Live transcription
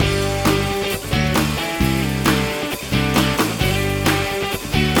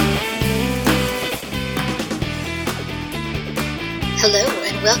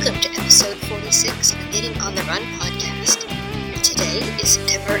Welcome to episode 46 of the Knitting on the Run podcast. Today is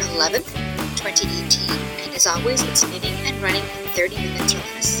September 11th, 2018, and as always, it's knitting and running in 30 minutes or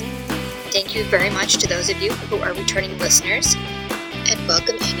less. Thank you very much to those of you who are returning listeners, and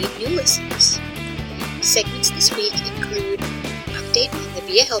welcome any new listeners. Segments this week include update on the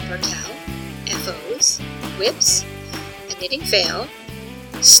Be a Helper Cal, FOs, whips, a knitting fail,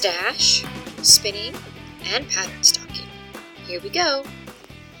 stash, spinning, and pattern stocking. Here we go.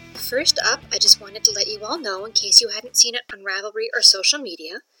 First up, I just wanted to let you all know, in case you hadn't seen it on Ravelry or social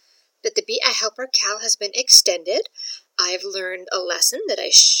media, that the Be a Helper Cal has been extended. I've learned a lesson that I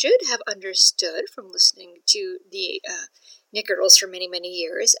should have understood from listening to the Knit Girls for many, many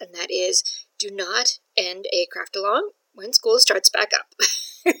years, and that is, do not end a craft-along when school starts back up.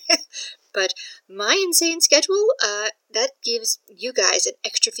 But my insane schedule, that gives you guys an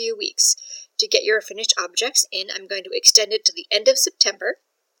extra few weeks to get your finished objects in. I'm going to extend it to the end of September,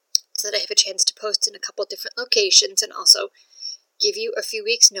 so that I have a chance to post in a couple different locations and also give you a few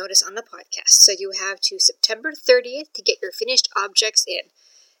weeks notice on the podcast. So you have to September 30th to get your finished objects in.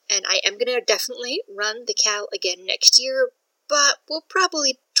 And I am going to definitely run the Cal again next year, but we'll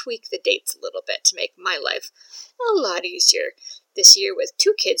probably tweak the dates a little bit to make my life a lot easier this year with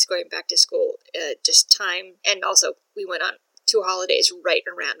 2 kids going back to school, just time, and also we went on 2 holidays right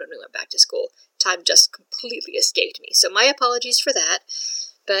around when we went back to school. Time just completely escaped me. So my apologies for that.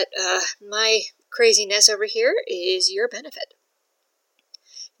 But my craziness over here is your benefit.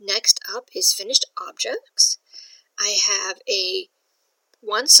 Next up is finished objects. I have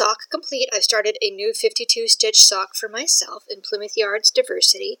one sock complete. I've started a new 52 stitch sock for myself in Plymouth Yards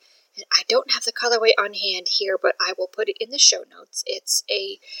Diversity. And I don't have the colorway on hand here, but I will put it in the show notes. It's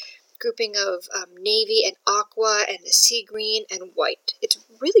a grouping of navy and aqua and the sea green and white. It's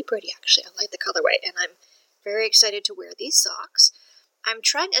really pretty, actually. I like the colorway, and I'm very excited to wear these socks. I'm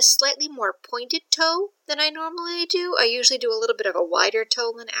trying a slightly more pointed toe than I normally do. I usually do a little bit of a wider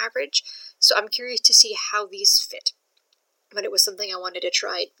toe than average, so I'm curious to see how these fit. But it was something I wanted to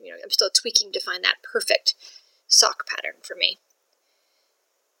try. I'm still tweaking to find that perfect sock pattern for me.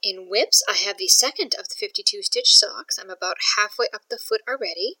 In whips, I have the second of the 52 stitch socks. I'm about halfway up the foot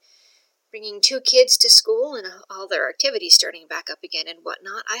already. Bringing 2 kids to school and all their activities starting back up again and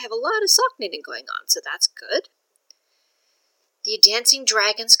whatnot, I have a lot of sock knitting going on, so that's good. The Dancing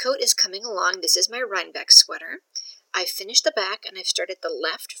Dragons coat is coming along. This is my Rhinebeck sweater. I've finished the back and I've started the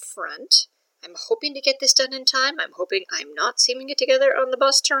left front. I'm hoping to get this done in time. I'm hoping I'm not seaming it together on the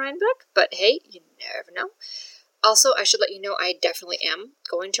bus to Rhinebeck, but hey, you never know. Also, I should let you know I definitely am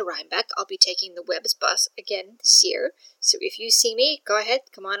going to Rhinebeck. I'll be taking the Webb's bus again this year. So if you see me, go ahead,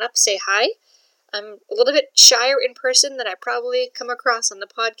 come on up, say hi. I'm a little bit shyer in person than I probably come across on the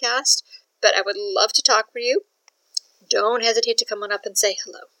podcast, but I would love to talk with you. Don't hesitate to come on up and say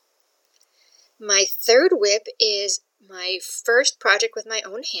hello. My third whip is my first project with my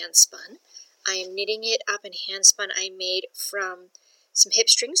own hand spun. I am knitting it up in hand spun I made from some Hip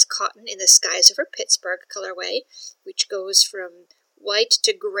Strings cotton in the Skies Over Pittsburgh colorway, which goes from white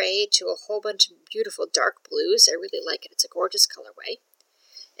to gray to a whole bunch of beautiful dark blues. I really like it. It's a gorgeous colorway.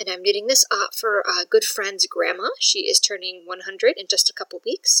 And I'm knitting this up for a good friend's grandma. She is turning 100 in just a couple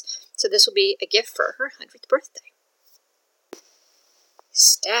weeks, so this will be a gift for her 100th birthday.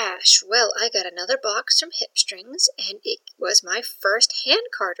 Stash. Well, I got another box from Hip Strings, and it was my first hand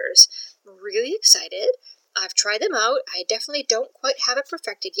carders. I'm really excited. I've tried them out. I definitely don't quite have it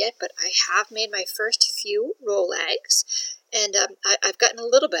perfected yet, but I have made my first few roll eggs, and I've gotten a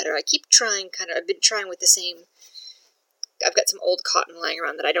little better. I keep trying, I've been trying with the same. I've got some old cotton lying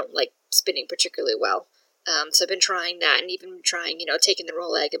around that I don't like spinning particularly well. So I've been trying that, and even trying, taking the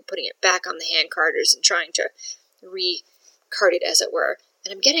roll egg and putting it back on the hand carders and trying to card it, as it were,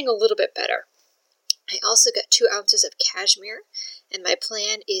 and I'm getting a little bit better. I also got 2 ounces of cashmere, and my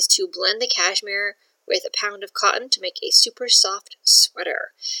plan is to blend the cashmere with a pound of cotton to make a super soft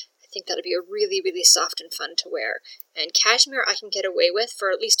sweater. I think that'll be a really, really soft and fun to wear. And cashmere I can get away with for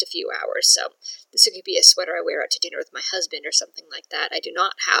at least a few hours, so this could be a sweater I wear out to dinner with my husband or something like that. I do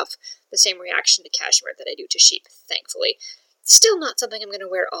not have the same reaction to cashmere that I do to sheep, thankfully. Still not something I'm going to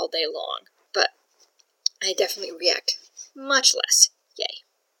wear all day long, but I definitely react much less. Yay.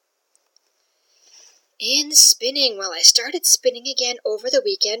 In spinning, well, I started spinning again over the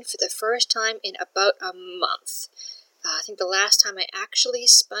weekend for the first time in about a month. I think the last time I actually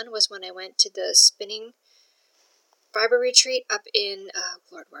spun was when I went to the spinning fiber retreat up in,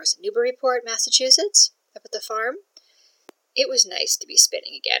 Newburyport, Massachusetts, up at the farm. It was nice to be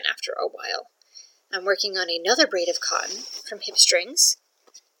spinning again after a while. I'm working on another braid of cotton from Hip Strings.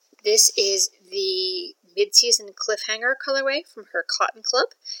 This is the mid-season cliffhanger colorway from her Cotton Club,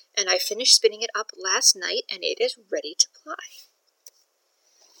 and I finished spinning it up last night, and it is ready to ply.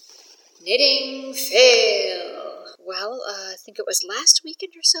 Knitting fail. Well, I think it was last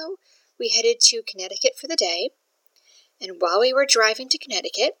weekend or so, we headed to Connecticut for the day, and while we were driving to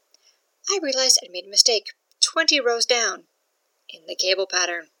Connecticut, I realized I'd made a mistake 20 rows down in the cable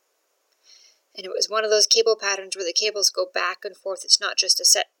pattern. And it was one of those cable patterns where the cables go back and forth. It's not just a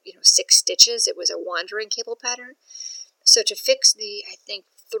set, 6 stitches. It was a wandering cable pattern. So to fix the,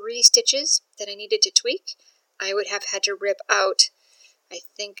 3 stitches that I needed to tweak, I would have had to rip out,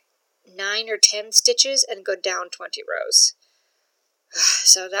 9 or 10 stitches and go down 20 rows.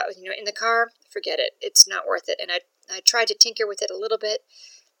 So that was, in the car, forget it. It's not worth it. And I tried to tinker with it a little bit.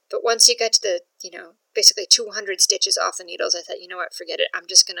 But once you got to the, basically 200 stitches off the needles, I thought, what, forget it. I'm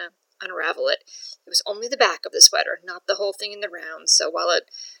just going to unravel it. It was only the back of the sweater, not the whole thing in the round. So while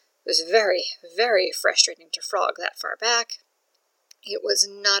it was very, very frustrating to frog that far back, it was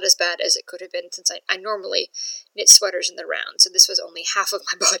not as bad as it could have been, since I normally knit sweaters in the round. So this was only half of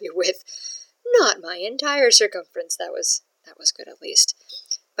my body width, not my entire circumference. That was good at least.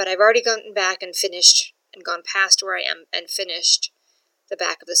 But I've already gone back and finished and gone past where I am and finished the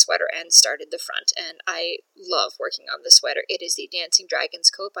back of the sweater and started the front, and I love working on the sweater. It is the Dancing Dragon's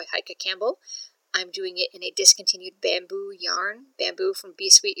Coat by Heike Campbell. I'm doing it in a discontinued bamboo yarn, bamboo from Bee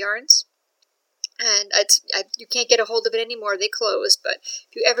Sweet Yarns, and you can't get a hold of it anymore. They closed, but if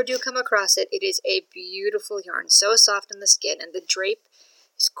you ever do come across it, it is a beautiful yarn, so soft on the skin, and the drape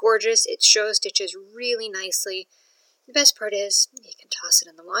is gorgeous. It shows stitches really nicely. The best part is you can toss it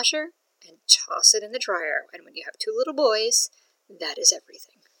in the washer and toss it in the dryer, and when you have 2 little boys, that is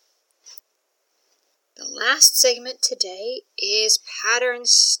everything. The last segment today is pattern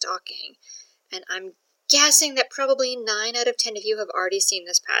stocking, and I'm guessing that probably 9 out of 10 of you have already seen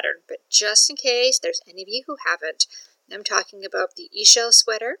this pattern, but just in case there's any of you who haven't, I'm talking about the eShell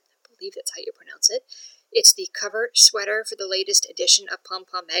sweater. I believe that's how you pronounce it. It's the cover sweater for the latest edition of Pom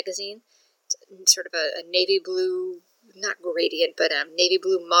Pom magazine. It's sort of a navy blue, not gradient, but navy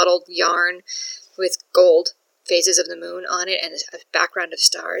blue mottled yarn with gold phases of the moon on it and a background of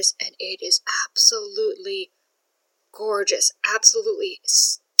stars, and it is absolutely gorgeous, absolutely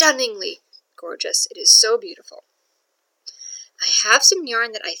stunningly gorgeous. It is so beautiful. I have some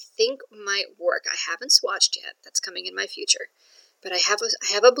yarn that I think might work. I haven't swatched yet. That's coming in my future. But I have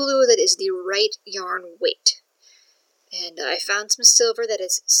a blue that is the right yarn weight. And I found some silver that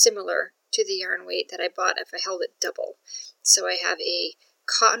is similar to the yarn weight that I bought if I held it double. So I have a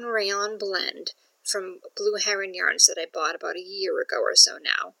cotton rayon blend from Blue Heron Yarns that I bought about a year ago or so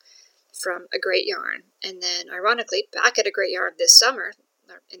now from A Great Yarn. And then, ironically, back at A Great Yarn this summer,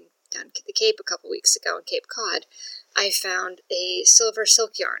 down the Cape a couple weeks ago in Cape Cod, I found a silver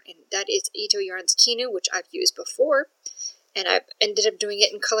silk yarn, and that is Ito Yarns Kinu, which I've used before, and I ended up doing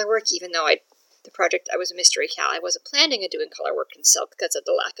it in color work, even though the project, I was a mystery cal. I wasn't planning on doing color work in silk because of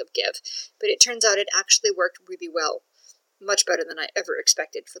the lack of give, but it turns out it actually worked really well. Much better than I ever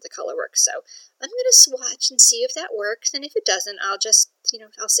expected for the color work. So I'm going to swatch and see if that works. And if it doesn't, I'll just,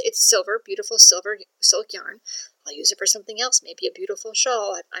 I'll say it's silver, beautiful silver silk yarn. I'll use it for something else, maybe a beautiful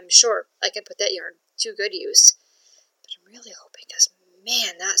shawl. I'm sure I can put that yarn to good use. But I'm really hoping, because,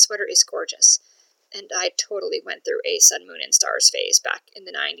 man, that sweater is gorgeous. And I totally went through a sun, moon, and stars phase back in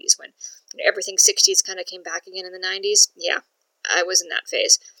the 90s when everything 60s kind of came back again in the 90s. Yeah, I was in that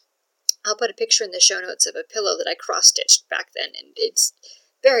phase. I'll put a picture in the show notes of a pillow that I cross-stitched back then, and it's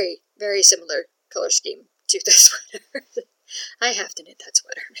very, very similar color scheme to the sweater. I have to knit that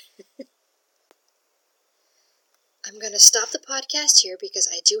sweater. I'm going to stop the podcast here because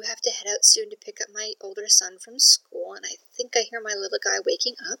I do have to head out soon to pick up my older son from school, and I think I hear my little guy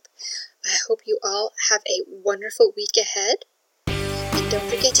waking up. I hope you all have a wonderful week ahead, and don't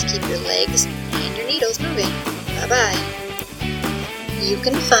forget to keep your legs and your needles moving. Bye-bye. You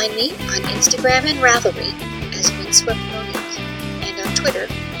can find me on Instagram and Ravelry as Windswept Monique, and on Twitter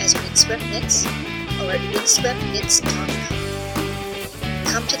as Windswept Knits or at windsweptknits.com.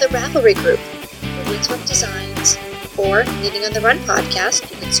 Come to the Ravelry group for Windswept Designs or Knitting on the Run podcast.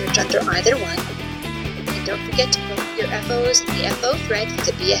 You can search under either one. And don't forget to put your FOs in the FO thread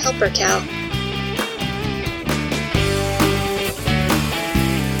to be a helper cal.